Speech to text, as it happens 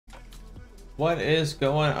What is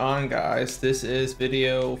going on, guys? This is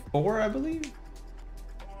video 4, I believe.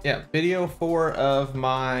 Yeah, video 4 of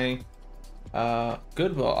my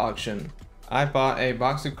Goodwill auction. I bought a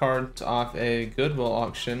box of cards off a Goodwill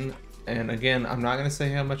auction, and again, I'm not going to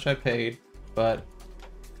say how much I paid, but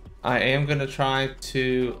I am going to try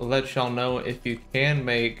to let y'all know if you can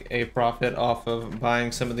make a profit off of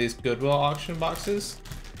buying some of these Goodwill auction boxes.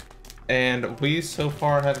 And we so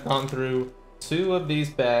far have gone through 2 of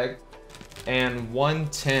these bags and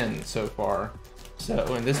 110 so far.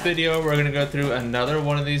 So in this video, we're gonna go through another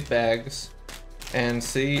one of these bags and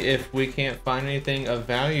see if we can't find anything of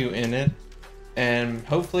value in it. And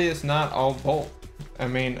hopefully it's not all bulk. I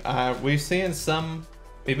mean, we've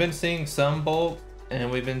been seeing some bulk, and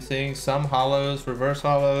we've been seeing some hollows, reverse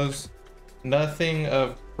hollows. Nothing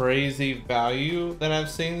of crazy value that I've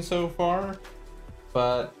seen so far,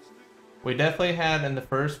 but we definitely had in the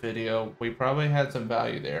first video, we probably had some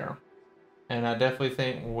value there. And I definitely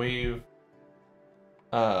think we've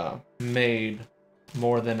made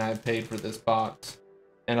more than I paid for this box.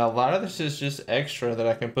 And a lot of this is just extra that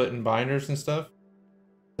I can put in binders and stuff.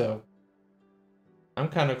 So I'm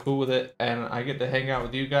kind of cool with it. And I get to hang out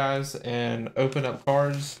with you guys and open up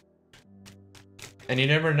cards. And you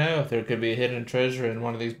never know if there could be a hidden treasure in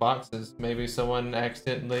one of these boxes. Maybe someone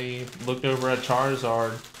accidentally looked over a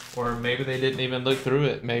Charizard, or maybe they didn't even look through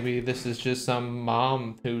it. Maybe this is just some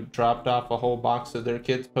mom who dropped off a whole box of their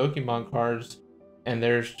kids' Pokemon cards, and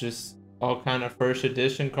there's just all kind of first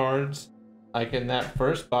edition cards. Like in that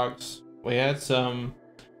first box, we had some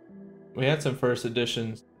first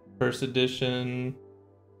editions. First edition,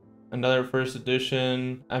 another first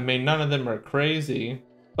edition. I mean, none of them are crazy,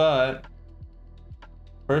 but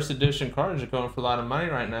first edition cards are going for a lot of money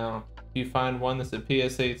right now. If you find one that's a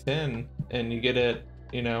PSA 10 and you get it,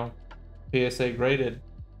 you know, PSA graded,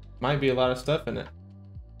 might be a lot of stuff in it.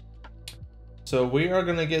 So we are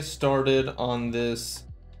gonna get started on this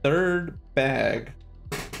third bag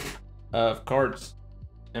of cards,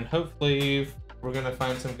 and hopefully we're gonna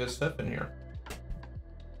find some good stuff in here.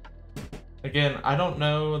 Again, I don't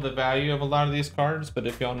know the value of a lot of these cards, but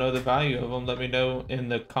if y'all know the value of them, let me know in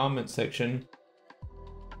the comment section.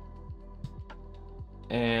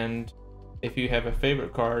 And if you have a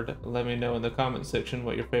favorite card, let me know in the comment section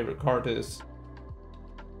what your favorite card is.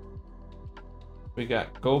 We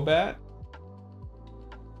got Golbat,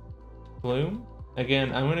 Bloom.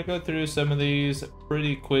 Again, I'm going to go through some of these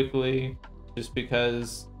pretty quickly just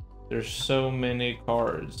because there's so many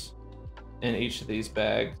cards in each of these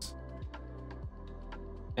bags.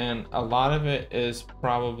 And a lot of this is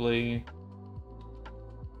probably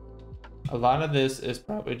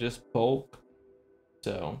just bulk.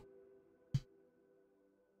 So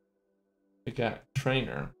we got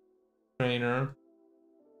Trainer, so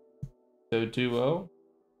Duo,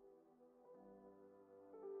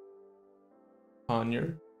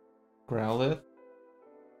 Ponyard, Growlithe,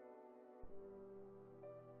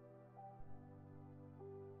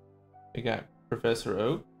 we got Professor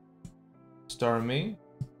Oak, Starmie,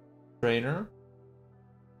 Trainer.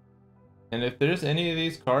 And if there's any of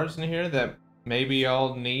these cards in here that maybe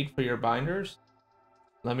y'all need for your binders,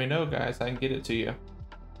 let me know, guys. I can get it to you.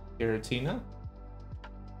 Giratina,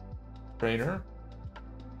 Trainer.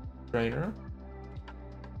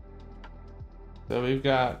 So we've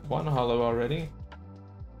got one hollow already.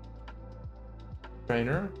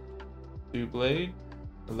 Trainer, Doublade,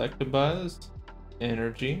 Electabuzz,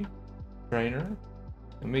 Energy, Trainer,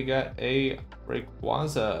 and we got a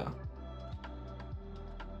RAYQUAZA.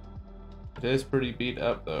 It is pretty beat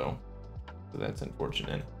up though, so that's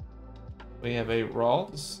unfortunate. We have a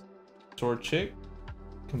Ralts, Torchic,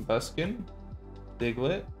 Combuskin,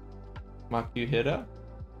 Diglett, Makuhita,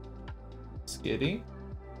 Skitty,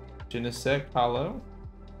 Genesect Hollow.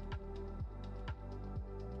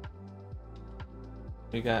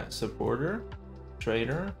 We got Supporter,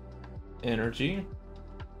 Trainer, Energy,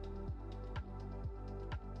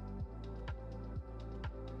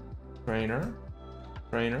 Trainer.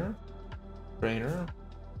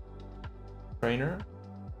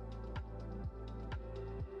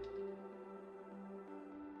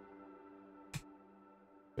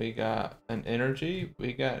 We got an Energy.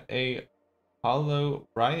 We got a Hollow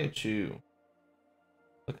Raichu.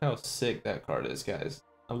 Look how sick that card is, guys.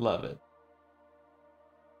 I love it.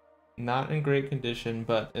 Not in great condition,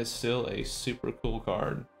 but it's still a super cool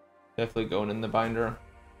card. Definitely going in the binder.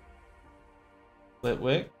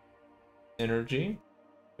 Litwick, Energy.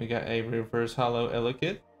 We got a reverse hollow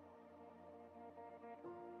Elekid.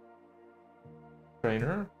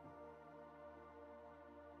 Trainer.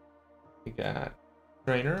 We got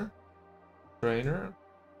Trainer,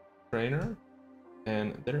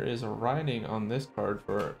 And there is a writing on this card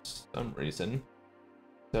for some reason.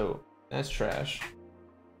 So that's trash.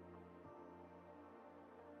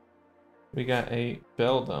 We got a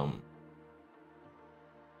Beldum,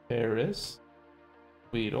 Paris,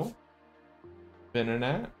 Weedle,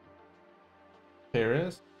 Venonat,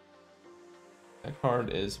 Paris. That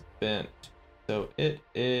card is bent, so it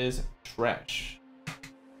is trash.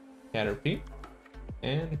 Caterpie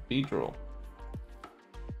and Beedrill.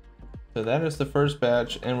 So that is the first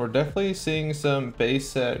batch, and we're definitely seeing some base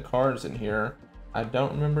set cards in here. I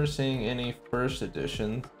don't remember seeing any first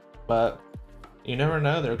editions, but you never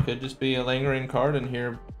know. There could just be a lingering card in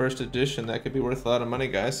here, first edition, that could be worth a lot of money,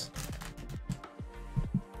 guys.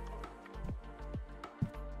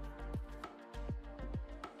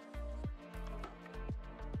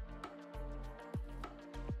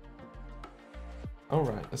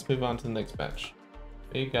 Alright, let's move on to the next batch.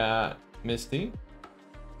 We got Misty,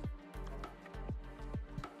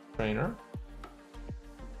 Trainer.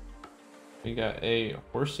 We got a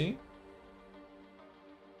Horsey.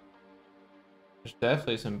 There's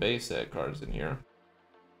definitely some base set cards in here.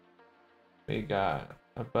 We got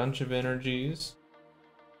a bunch of energies,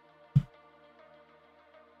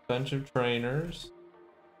 bunch of trainers.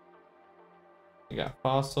 We got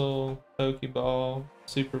Fossil, Pokeball,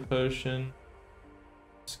 Super Potion,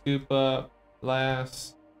 Scoop Up,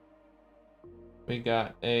 Blast. We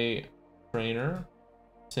got a trainer,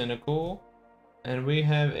 Tentacle, and we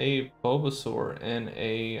have a Bulbasaur and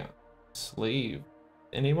a sleeve.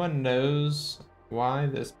 Anyone knows why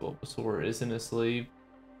this Bulbasaur isn't a sleeve?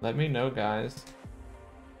 Let me know, guys.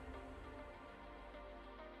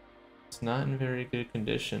 It's not in very good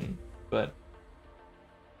condition, but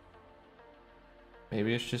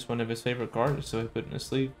maybe it's just one of his favorite cards, so he put it in a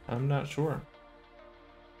sleeve. I'm not sure.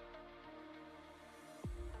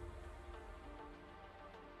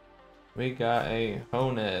 We got a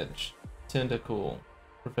Honedge, Tentacle,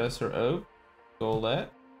 Professor Oak, Golett.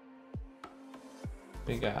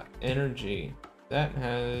 We got Energy. That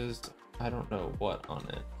has, I don't know what on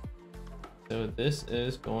it. So this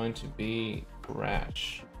is going to be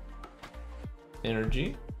Crash.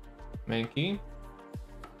 Energy, Mankey.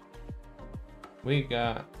 We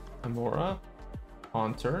got Amora,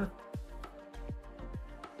 Haunter.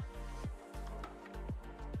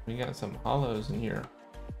 We got some hollows in here.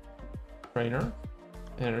 Trainer,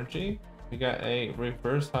 Energy. We got a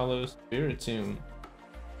Reverse Hollow Spiritomb,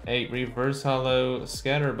 a Reverse Hollow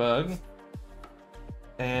Scatterbug,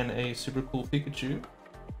 and a super cool Pikachu.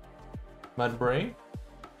 Mudbray.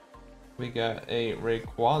 We got a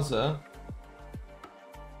Rayquaza.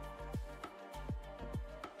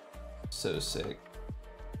 So sick.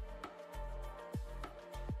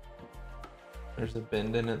 There's a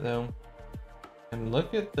bend in it though. And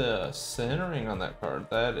look at the centering on that card.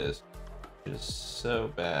 That is just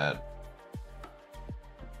so bad.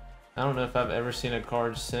 I don't know if I've ever seen a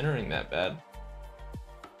card centering that bad.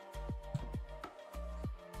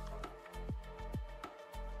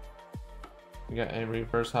 We got a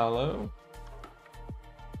Reverse Hollow.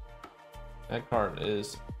 That card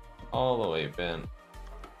is all the way bent.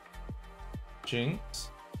 Jinx.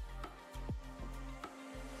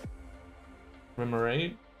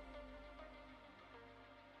 Remoraid.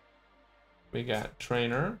 We got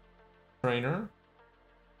Trainer,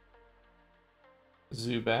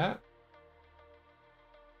 Zubat.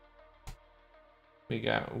 We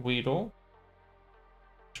got Weedle,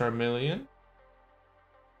 Charmeleon,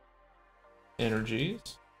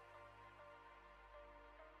 Energies.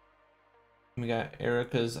 We got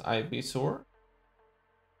Erica's Ivysaur.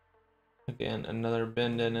 Again, another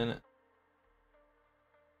bend in it.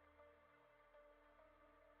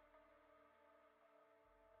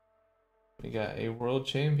 We got a World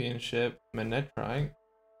Championship Manectric.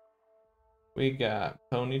 We got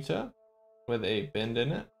Ponyta with a bend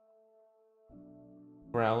in it.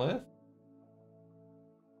 Growlithe.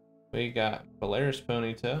 We got Polaris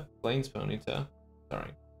Ponyta, Blaine's Ponyta,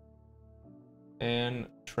 sorry. And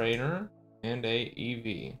Trainer and a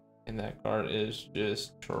Eevee. And that card is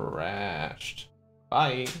just trashed.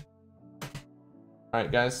 Bye.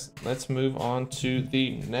 Alright guys, let's move on to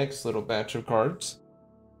the next little batch of cards.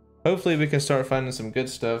 Hopefully we can start finding some good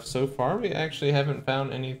stuff. So far we actually haven't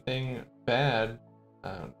found anything bad.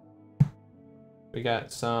 We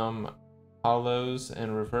got some hollows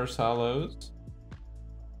and reverse hollows.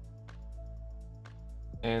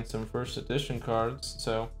 And some first edition cards.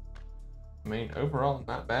 So, I mean, overall,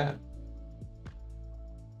 not bad.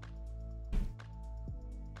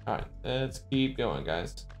 Alright, let's keep going,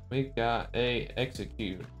 guys. We got a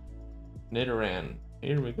Execute, Nidoran.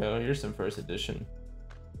 Here we go. Here's some first edition.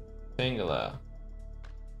 Tangela,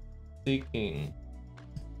 Seeking,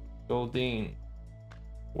 Goldeen,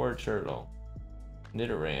 War Turtle,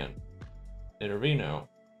 Nidoran, Nidorino,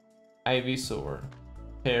 Ivysaur,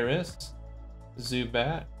 Paris,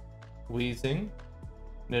 Zubat, Weezing,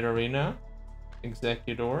 Nidorina,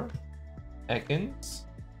 Executor, Ekans,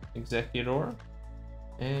 Executor,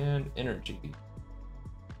 and Energy.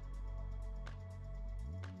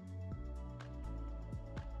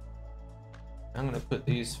 I'm gonna put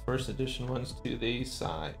these first edition ones to the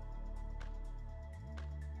side.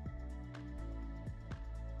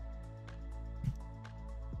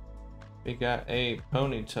 We got a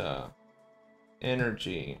Ponyta,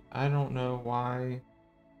 Energy. I don't know why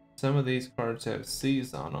some of these cards have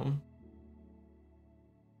C's on them.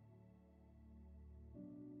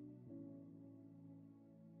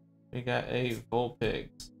 We got a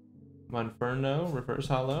Vulpix, Monferno, Reverse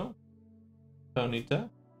Hollow, Ponyta.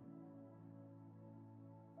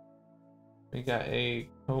 We got a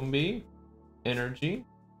Combi, Energy,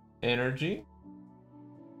 Energy,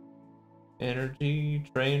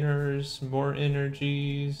 Trainers, more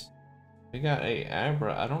Energies. We got a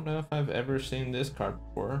Abra. I don't know if I've ever seen this card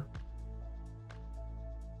before.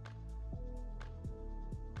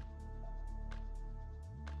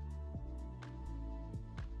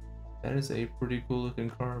 That is a pretty cool looking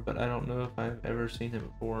card, but I don't know if I've ever seen it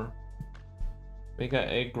before. We got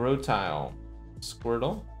a Grotile,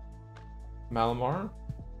 Squirtle, Malamar,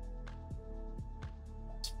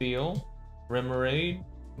 Speel, Remoraid,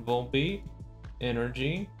 Volbeat,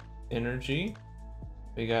 Energy.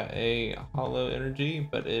 We got a Hollow Energy,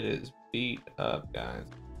 but it is beat up, guys.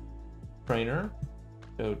 Trainer,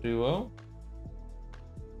 Doduo.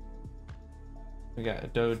 We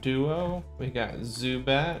got Doduo. We got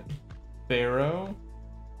Zubat, Pharaoh,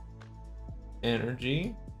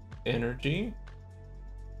 Energy, Trainer,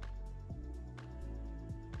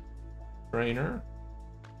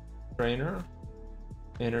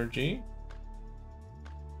 Energy.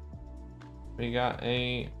 We got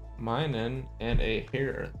a Minun and a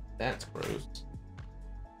Hair. That's gross.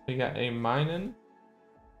 We got a Minun,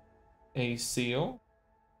 a Seal,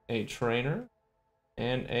 a Trainer,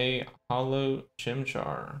 and a Hollow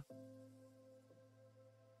Chimchar.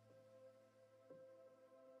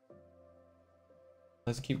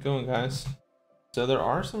 Let's keep going, guys. So there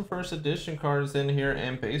are some first edition cards in here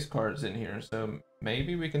and base cards in here, so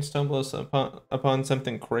maybe we can stumble us upon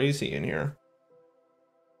something crazy in here.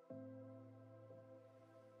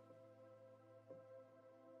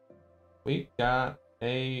 We got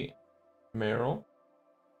a Meryl.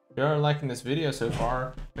 If you are liking this video so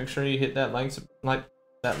far, make sure you hit that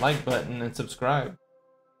like button and subscribe.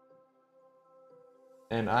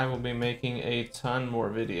 And I will be making a ton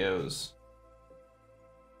more videos.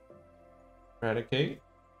 Eradicate,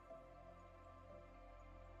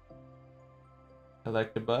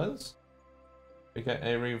 Electabuzz. We got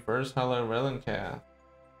a Reverse Hollow Relincath.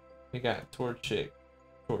 We got Torchic,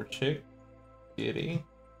 Kitty.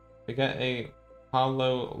 We got a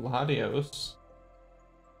Hollow Latios,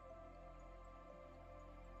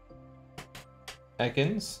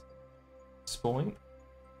 Ekans, Spoink,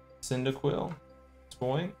 Cyndaquil,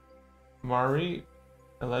 Spoink, Mari,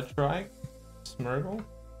 Electrike, Smeargle.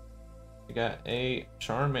 We got a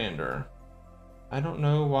Charmander. I don't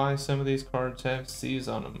know why some of these cards have C's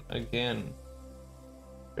on them. Again,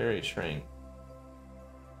 very strange.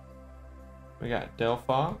 We got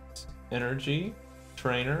Delphox, Energy,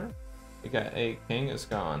 Trainer. We got a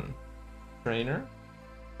Kangaskhan, Trainer.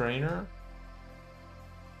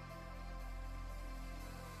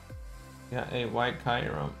 We got a White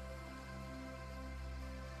Kyurem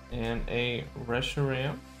and a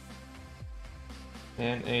Reshiram.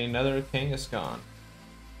 And another Kangaskhan,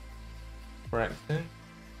 Braxton,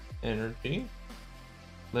 Energy,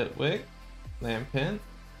 Litwick, Lampent,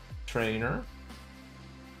 Trainer.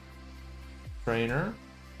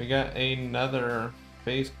 We got another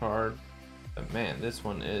base card, but man, this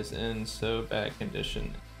one is in so bad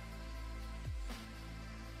condition.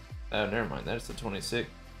 Oh, never mind, that's the 26.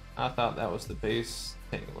 I thought that was the base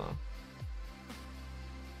Tangela.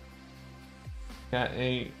 Got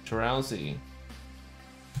a Drowsy,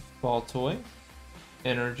 Baltoy,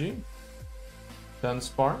 Energy,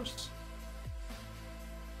 Dunsparce.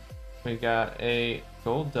 We got a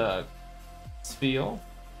Golduck, Spheal.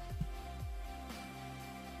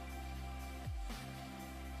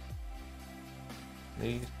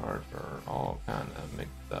 These cards are all kind of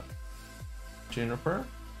mixed up. Juniper,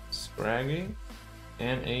 Scraggy,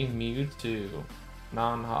 and a Mewtwo,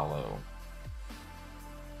 non-hollow.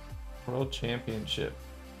 World Championship.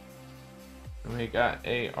 And we got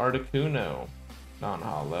a Articuno,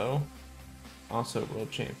 non-hollow, also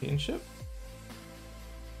World Championship,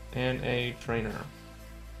 and a Trainer.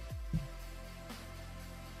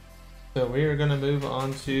 So we are gonna move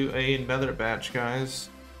on to another batch, guys.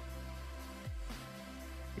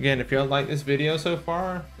 Again, if y'all like this video so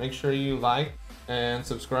far, make sure you like and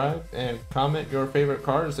subscribe and comment your favorite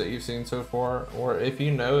cards that you've seen so far, or if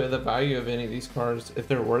you know the value of any of these cards, if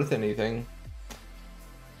they're worth anything.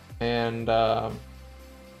 And we're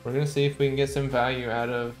gonna see if we can get some value out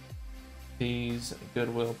of these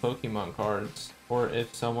Goodwill Pokemon cards, or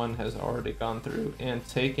if someone has already gone through and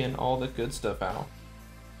taken all the good stuff out.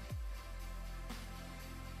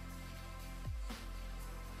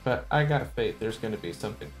 But I got faith there's going to be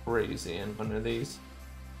something crazy in one of these.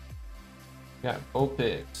 Got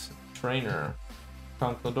Vulpix, Trainer,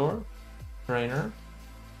 Conkeldurr, Trainer,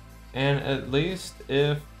 and at least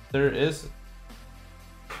if there is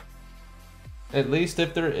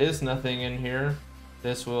nothing in here,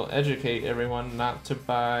 this will educate everyone not to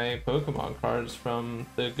buy Pokemon cards from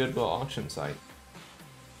the Goodwill auction site.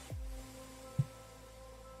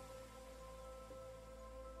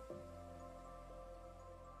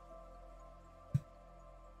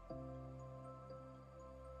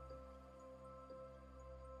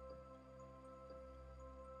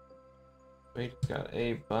 We just got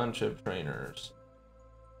a bunch of trainers.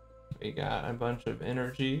 We got a bunch of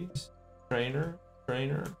energies. Trainer.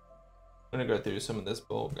 I'm gonna go through some of this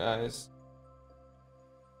bulk, guys.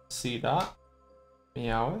 C-Dot.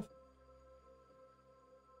 Meowth.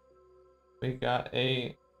 We got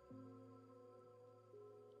a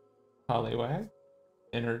Poliwag.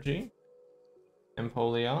 Energy.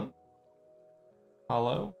 Empoleon.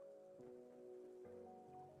 Hollow.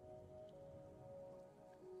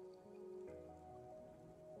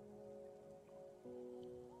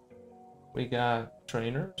 We got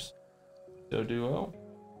trainers, Doduo.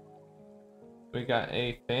 We got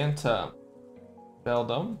a Phantom,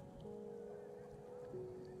 Beldum.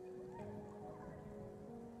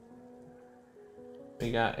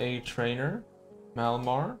 We got a trainer,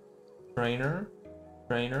 Malamar, trainer,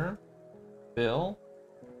 Bill,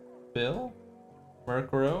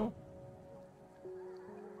 Murkrow.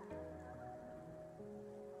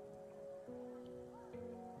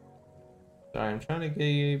 Sorry, I'm trying to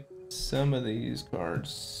get some of these cards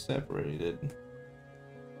separated.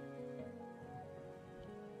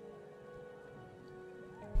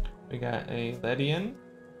 We got a Ledian,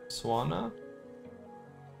 Swanna.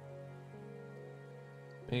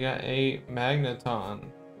 We got a Magneton,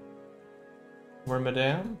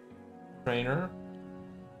 Wormadam, Trainer,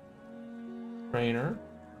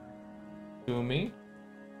 Gumi.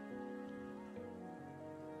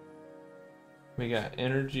 We got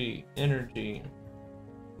Energy,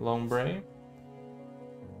 Lombre.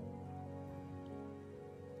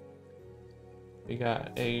 We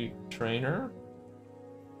got a trainer.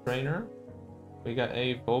 We got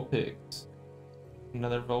a Vulpix.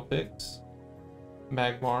 Another Vulpix.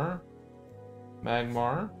 Magmar.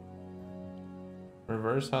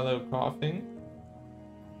 Reverse Hollow Coughing.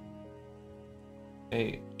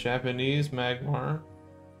 A Japanese Magmar.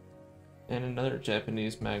 And another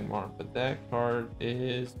Japanese Magmar. But that card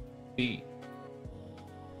is beat.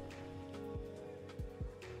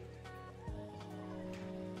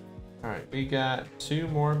 Alright, we got 2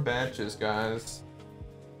 more batches, guys.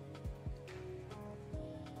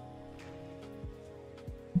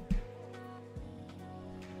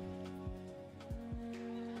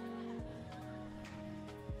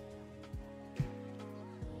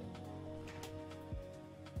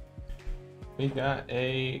 We got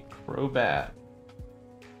a Crobat,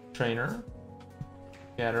 Trainer,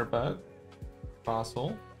 Scatterbug,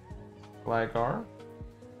 Fossil, Gligar,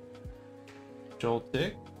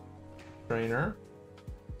 Joltik, Trainer,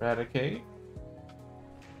 Raticate,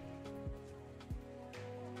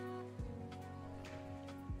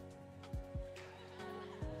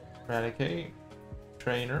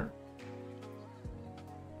 Trainer.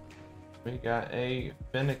 We got a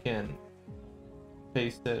Fennekin,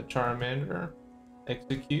 Pasted Charmander,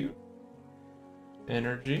 Execute,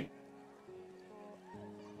 Energy,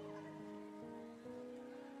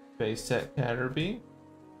 Base Set Caterpie,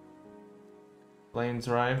 Lane's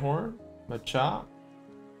Rhyhorn, Machop,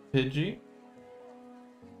 Pidgey,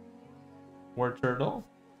 Warturtle,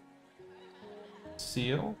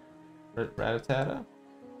 Seal, Rattata.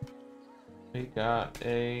 We got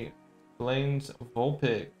a Blaine's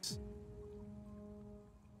Vulpix,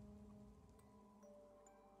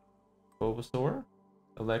 Bulbasaur,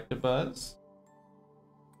 Electabuzz,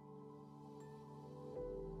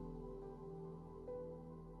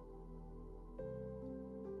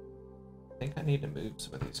 I think I need to move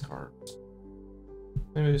some of these cards.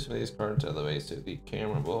 Let me move some of these cards out of the way so the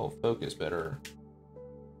camera will focus better.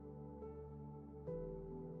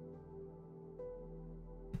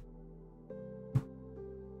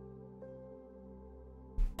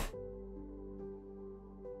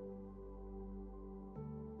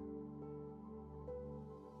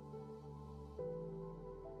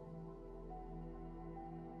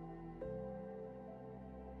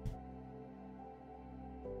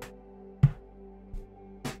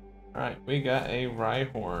 Alright, we got a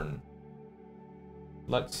Rhyhorn,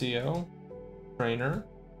 Luxio, Trainer,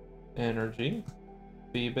 Energy,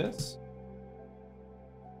 Phoebus,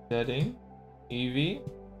 Deading, Eevee,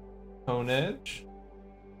 Honedge.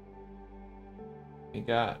 We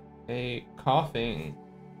got a Coughing,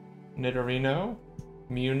 Nidorino,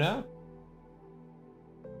 Muna,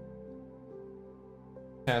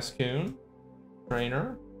 Cascoon,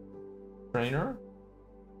 Trainer,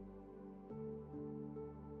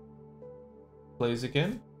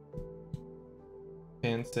 Blaziken,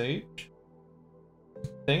 Pansage.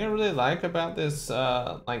 Thing I really like about this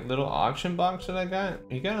like little auction box that I got,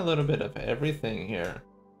 you got a little bit of everything here.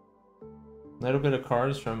 A little bit of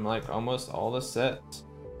cards from like almost all the sets.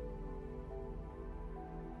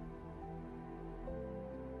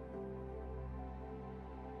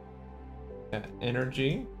 Got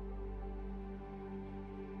Energy,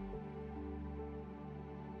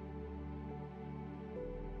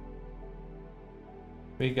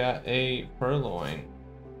 we got a Purloin,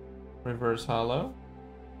 Reverse Hollow.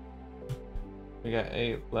 We got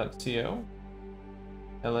a Luxio,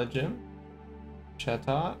 Elegim,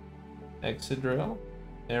 Chatot, Excadrill,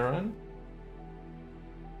 Aaron.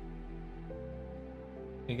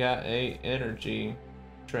 We got a Energy,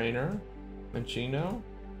 Trainer, Machino,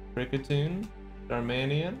 Kricketune,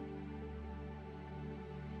 Darmanian,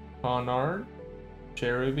 Ponard,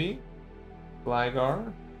 Cherubi,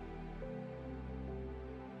 Gligar,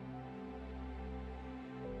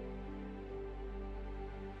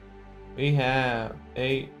 we have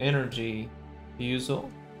a Energy,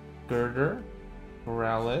 Buizel, Girder,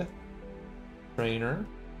 Growlithe, Trainer,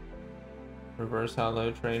 Reverse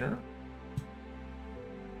Hollow Trainer,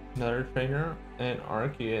 another Trainer, and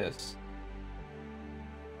Arceus.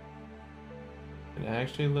 It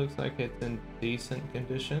actually looks like it's in decent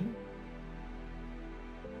condition.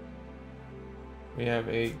 We have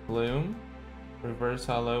a Gloom, Reverse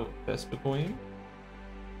Hollow Vespiquen,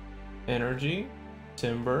 Energy,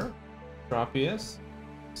 Timber, Tropius,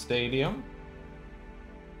 Stadium.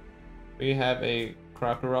 We have a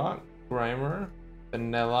Krokorok, Grimer,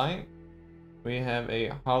 Vanillite. We have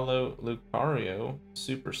a Hollow Lucario,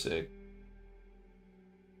 Super Sick,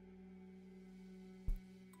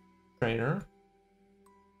 Trainer,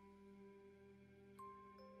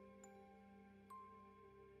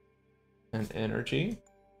 and Energy,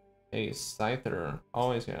 a Scyther.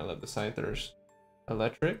 Always gonna love the Scythers.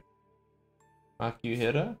 Electric,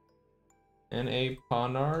 Makuhita, and a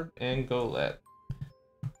Ponard and Golett.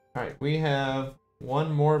 Alright, we have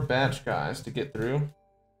one more batch, guys, to get through.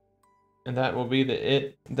 And that will be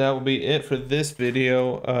it for this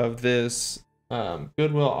video of this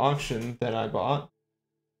Goodwill auction that I bought.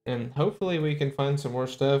 And hopefully we can find some more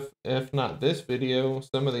stuff, if not this video,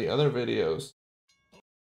 some of the other videos.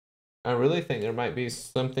 I really think there might be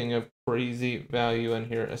something of crazy value in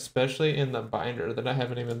here, especially in the binder that I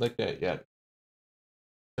haven't even looked at yet.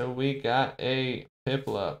 So we got a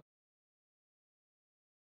Piplup.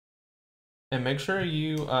 And make sure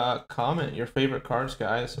you comment your favorite cards,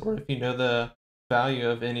 guys, or if you know the value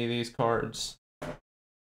of any of these cards.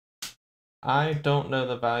 I don't know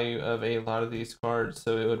the value of a lot of these cards,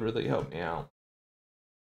 so it would really help me out.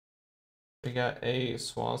 We got a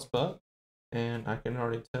Swazbuck, and I can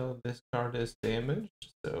already tell this card is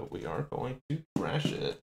damaged, so we are going to trash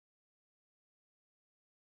it.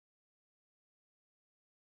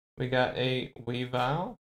 We got a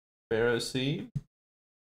Weavile, Ferroseed,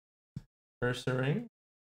 Ursaring.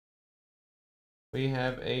 We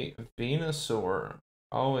have a Venusaur.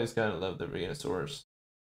 Always gotta love the Venusaurs.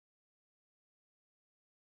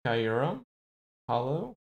 Kyurem,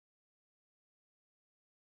 Hollow.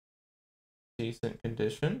 Decent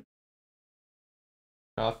condition.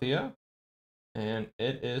 Gothia. And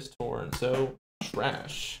it is torn, so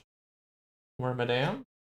trash. Wormadam.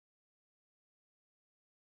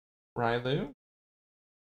 Rylu.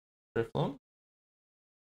 Drifloon.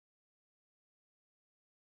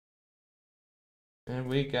 And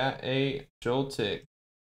we got a Joltik,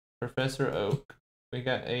 Professor Oak. We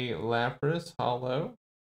got a Lapras Hollow.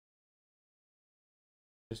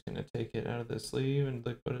 Just gonna take it out of the sleeve and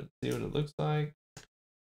see what it looks like.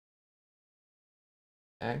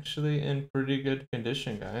 Actually in pretty good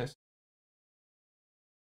condition, guys.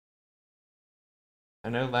 I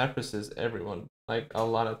know Lapras is everyone, like a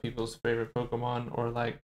lot of people's favorite Pokemon, or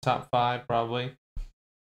like top 5 probably.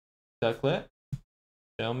 Ducklet,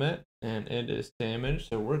 Helmet, and it is damaged,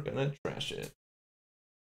 so we're gonna trash it.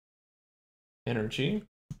 Energy,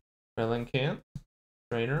 Mellencamp,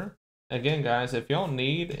 Trainer. Again, guys, if y'all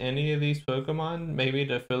need any of these Pokemon, maybe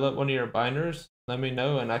to fill up one of your binders, let me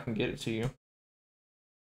know and I can get it to you.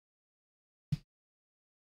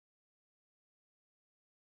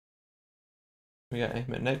 We got a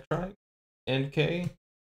Manectrike, NK,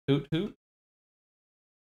 Hoot Hoot.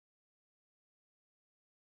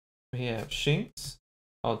 We have Shinx,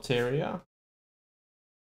 Altaria.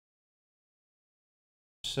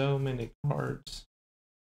 So many cards.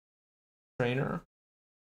 Trainer,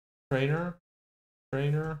 Trainer,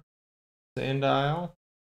 Trainer, Sandile.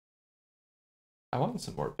 I want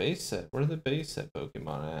some more base set. Where are the base set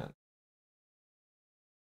Pokemon at?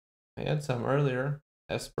 I had some earlier.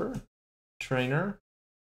 Esper, Trainer,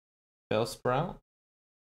 Bellsprout,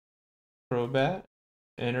 Crobat,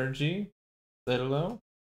 Energy, Little,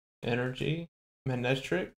 Energy,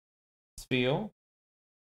 Manectric, Spheal.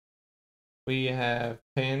 We have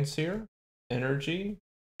Pansear, Energy,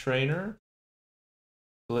 Trainer,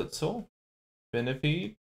 Blitzel,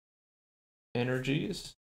 Venipede,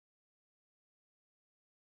 Energies,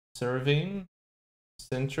 Serving,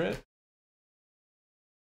 Sentret.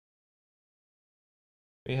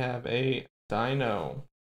 We have a Dino,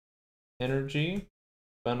 Energy,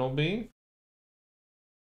 Bunnelby,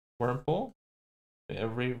 Wurmple, we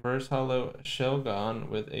have Reverse Hollow Shelgon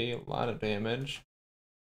with a lot of damage,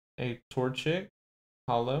 a Torchic,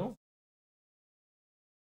 Hollow.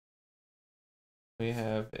 We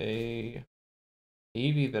have a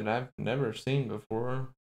Eevee that I've never seen before.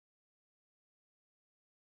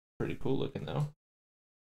 Pretty cool looking though.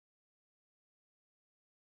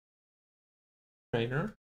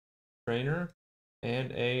 Trainer, Trainer,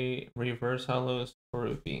 and a Reverse Hollow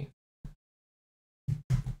Skorupi.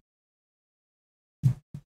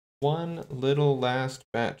 One little last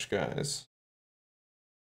batch, guys.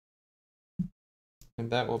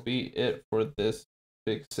 And that will be it for this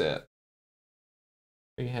big set.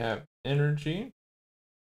 We have Energy,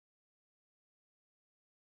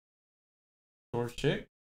 Torchic,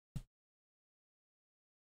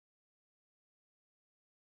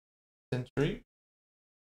 Sentry,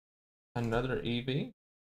 another Eevee,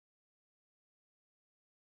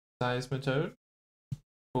 Seismitoad,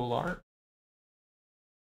 Full Art,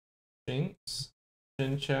 Jinx,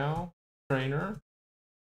 Chinchou, Trainer.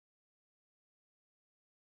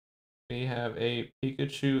 We have a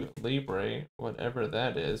Pikachu Libre, whatever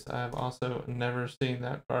that is. I've also never seen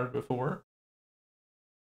that card before.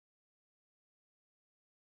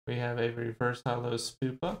 We have a Reverse Hollow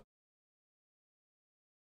Spoopa.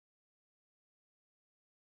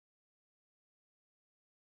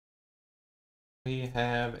 We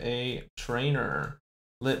have a Trainer,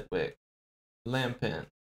 Litwick, Lampent,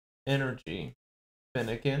 Energy,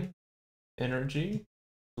 Fennekin, Energy,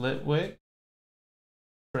 Litwick,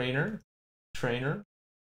 Trainer, Trainer,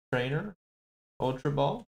 Trainer, Ultra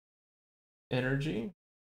Ball, Energy,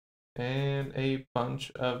 and a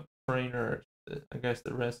bunch of trainers. I guess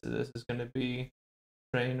the rest of this is going to be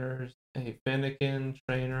trainers, a Fennekin,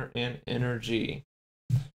 Trainer, and Energy.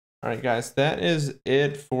 Alright guys, that is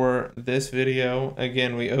it for this video.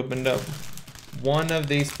 Again, we opened up one of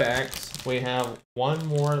these packs. We have one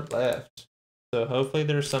more left. So hopefully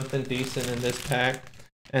there's something decent in this pack.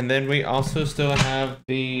 And then we also still have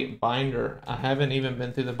the binder. I haven't even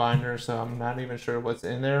been through the binder, so I'm not even sure what's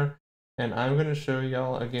in there. And I'm going to show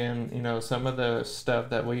y'all again, you know, some of the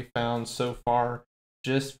stuff that we found so far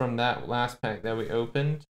just from that last pack that we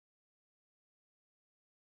opened.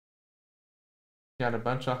 Got a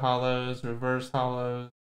bunch of hollows, reverse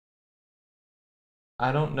hollows.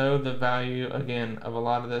 I don't know the value, again, of a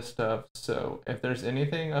lot of this stuff. So if there's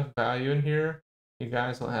anything of value in here, you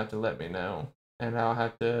guys will have to let me know. And I'll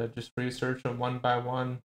have to just research them one by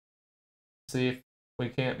one. See if we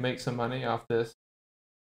can't make some money off this.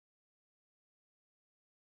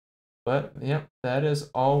 But, yep, that is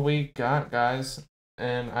all we got, guys.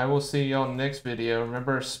 And I will see y'all next video.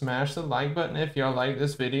 Remember, smash the like button if y'all like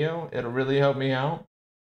this video. It'll really help me out.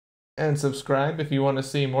 And subscribe if you want to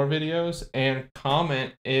see more videos. And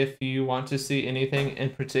comment if you want to see anything in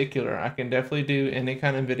particular. I can definitely do any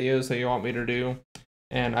kind of videos that you want me to do.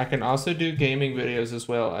 And I can also do gaming videos as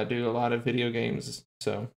well. I do a lot of video games.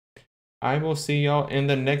 So I will see y'all in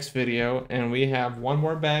the next video. And we have one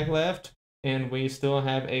more bag left. And we still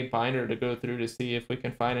have a binder to go through to see if we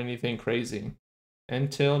can find anything crazy.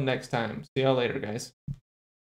 Until next time. See y'all later, guys.